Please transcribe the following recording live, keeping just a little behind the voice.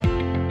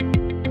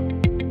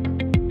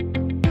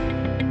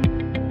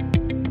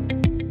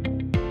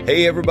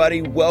Hey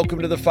everybody,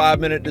 welcome to the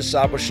 5-Minute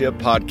Discipleship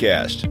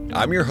Podcast.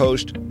 I'm your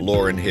host,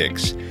 Lauren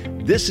Hicks.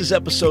 This is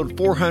episode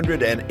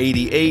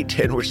 488,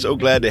 and we're so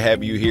glad to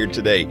have you here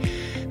today.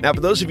 Now, for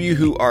those of you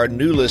who are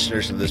new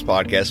listeners to this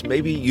podcast,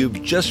 maybe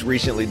you've just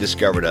recently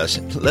discovered us,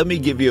 let me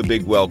give you a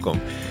big welcome.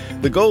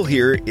 The goal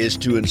here is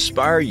to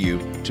inspire you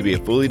to be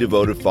a fully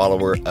devoted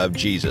follower of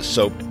Jesus.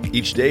 So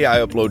each day I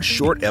upload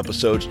short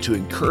episodes to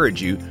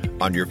encourage you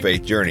on your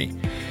faith journey.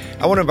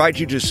 I want to invite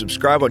you to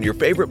subscribe on your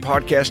favorite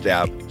podcast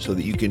app so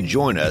that you can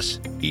join us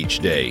each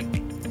day.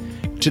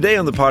 Today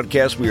on the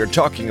podcast, we are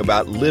talking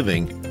about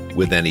living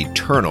with an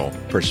eternal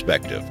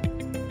perspective.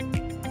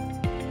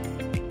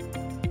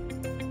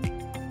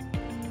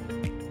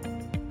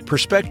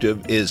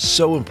 Perspective is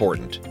so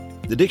important.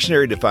 The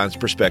dictionary defines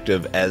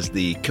perspective as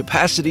the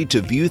capacity to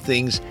view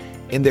things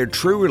in their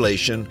true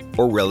relation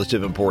or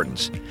relative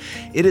importance.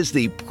 It is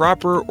the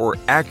proper or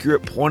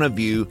accurate point of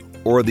view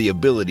or the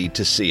ability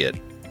to see it.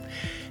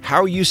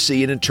 How you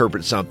see and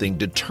interpret something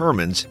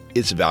determines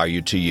its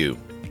value to you.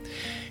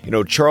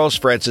 Charles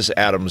Francis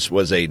Adams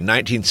was a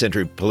 19th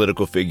century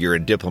political figure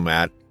and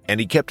diplomat, and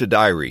he kept a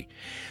diary.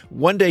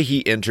 One day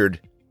he entered,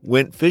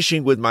 "Went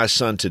fishing with my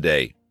son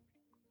today.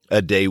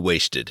 A day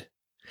wasted."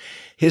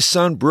 His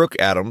son, Brooke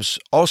Adams,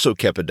 also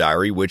kept a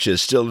diary, which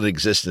is still in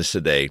existence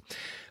today.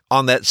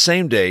 On that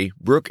same day,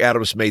 Brooke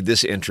Adams made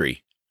this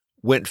entry,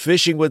 "Went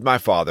fishing with my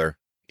father.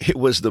 It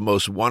was the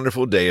most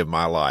wonderful day of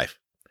my life."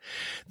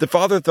 The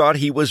father thought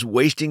he was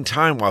wasting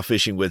time while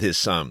fishing with his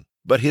son,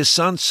 but his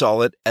son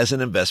saw it as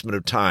an investment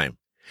of time.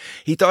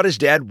 He thought his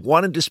dad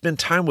wanted to spend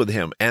time with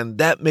him, and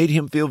that made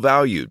him feel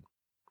valued.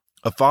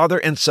 A father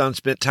and son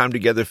spent time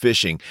together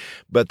fishing,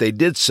 but they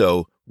did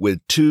so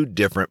with two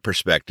different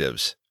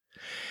perspectives.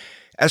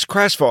 As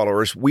Christ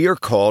followers, we are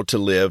called to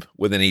live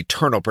with an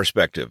eternal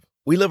perspective.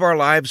 We live our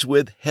lives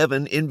with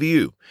heaven in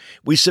view.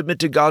 We submit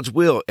to God's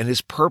will and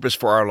His purpose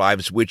for our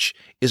lives, which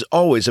is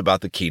always about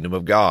the kingdom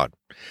of God.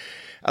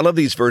 I love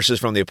these verses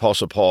from the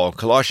Apostle Paul.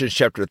 Colossians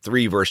chapter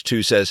 3, verse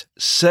 2 says,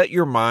 "Set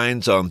your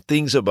minds on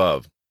things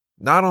above,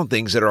 not on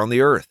things that are on the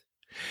earth."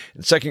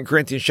 In 2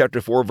 Corinthians chapter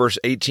 4, verse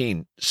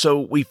 18, "So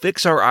we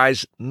fix our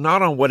eyes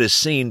not on what is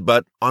seen,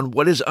 but on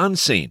what is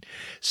unseen,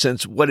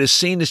 since what is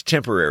seen is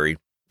temporary,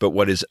 but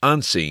what is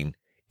unseen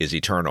is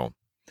eternal."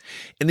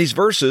 In these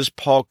verses,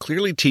 Paul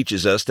clearly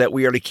teaches us that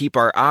we are to keep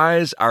our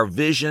eyes, our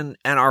vision,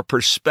 and our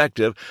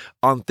perspective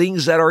on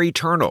things that are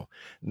eternal,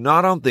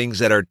 not on things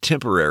that are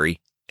temporary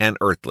and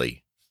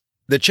earthly.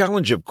 The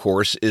challenge, of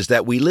course, is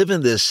that we live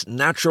in this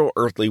natural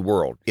earthly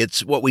world.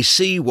 It's what we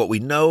see, what we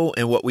know,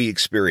 and what we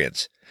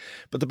experience.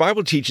 But the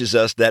Bible teaches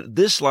us that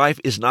this life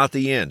is not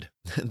the end.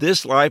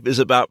 This life is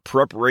about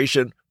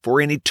preparation for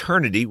an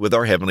eternity with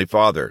our Heavenly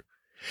Father.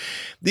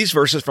 These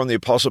verses from the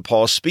Apostle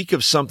Paul speak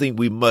of something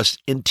we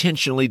must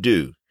intentionally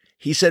do.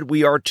 He said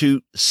we are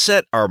to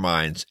set our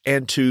minds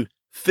and to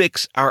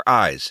fix our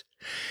eyes.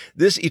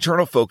 This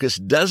eternal focus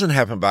doesn't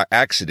happen by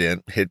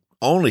accident. It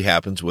only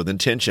happens with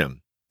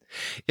intention.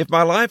 If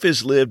my life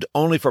is lived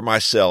only for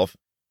myself,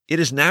 it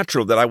is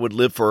natural that I would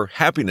live for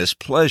happiness,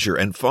 pleasure,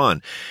 and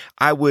fun.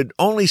 I would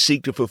only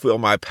seek to fulfill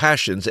my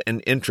passions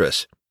and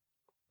interests.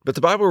 But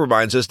the Bible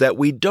reminds us that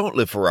we don't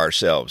live for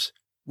ourselves.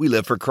 We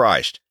live for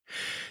Christ.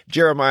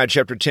 Jeremiah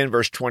chapter 10,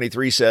 verse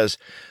 23 says,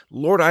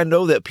 "Lord, I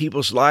know that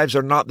people's lives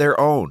are not their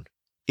own.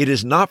 It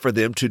is not for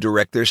them to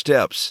direct their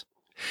steps."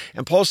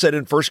 And Paul said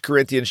in 1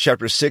 Corinthians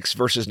chapter 6,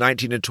 verses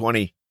 19 and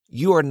 20,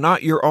 "You are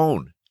not your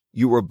own.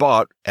 You were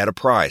bought at a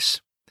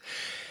price."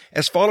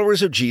 As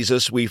followers of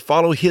Jesus, we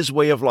follow His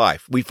way of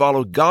life. We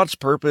follow God's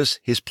purpose,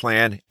 His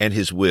plan, and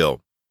His will.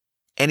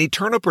 An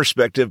eternal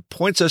perspective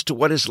points us to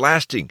what is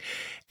lasting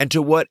and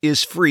to what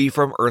is free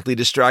from earthly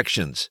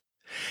distractions.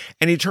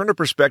 An eternal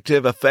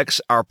perspective affects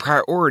our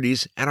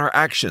priorities and our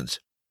actions.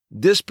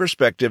 This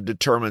perspective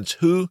determines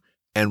who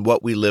and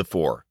what we live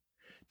for.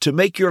 To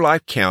make your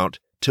life count,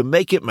 to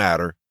make it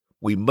matter,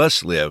 we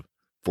must live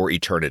for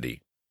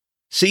eternity.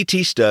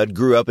 C.T. Studd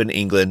grew up in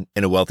England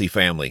in a wealthy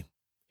family.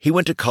 He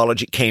went to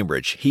college at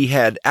Cambridge. He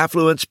had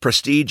affluence,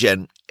 prestige,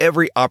 and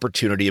every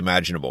opportunity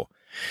imaginable.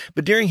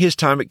 But during his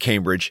time at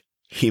Cambridge,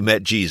 he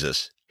met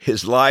Jesus.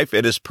 His life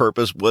and his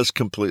purpose was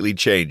completely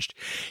changed.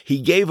 He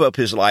gave up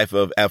his life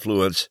of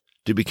affluence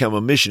to become a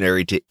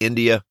missionary to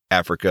India,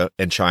 Africa,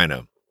 and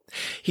China.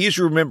 He is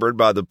remembered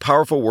by the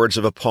powerful words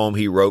of a poem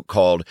he wrote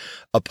called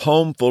 "A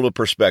Poem Full of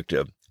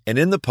Perspective." And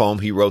in the poem,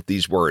 he wrote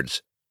these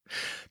words,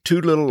 "Two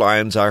little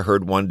lines I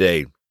heard one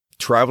day,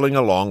 traveling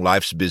along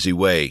life's busy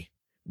way,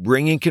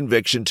 bringing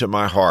conviction to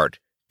my heart,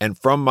 and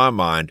from my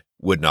mind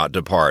would not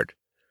depart.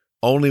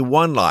 Only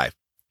one life,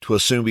 'twill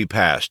soon be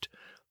past.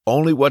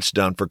 Only what's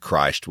done for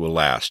Christ will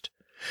last.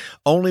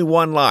 Only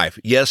one life,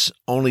 yes,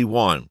 only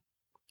one.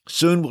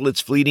 Soon will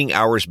its fleeting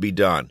hours be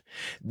done.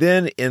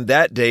 Then in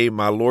that day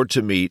my Lord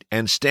to meet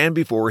and stand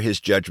before His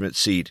judgment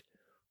seat.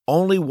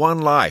 Only one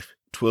life,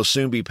 'twill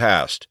soon be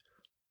past.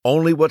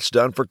 Only what's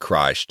done for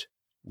Christ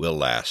will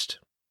last."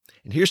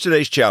 And here's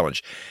today's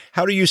challenge.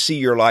 How do you see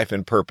your life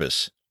and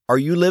purpose? Are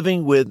you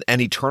living with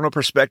an eternal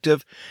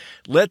perspective?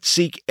 Let's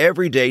seek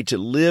every day to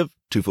live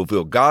to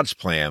fulfill God's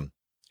plan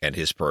and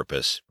His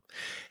purpose.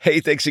 Hey,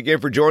 thanks again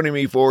for joining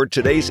me for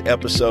today's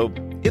episode.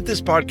 If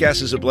this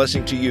podcast is a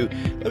blessing to you,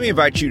 let me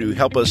invite you to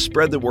help us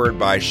spread the word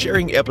by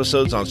sharing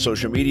episodes on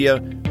social media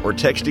or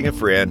texting a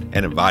friend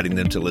and inviting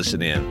them to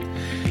listen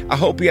in. I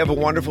hope you have a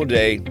wonderful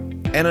day,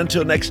 and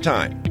until next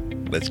time,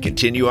 let's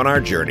continue on our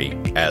journey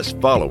as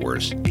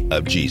followers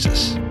of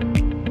Jesus.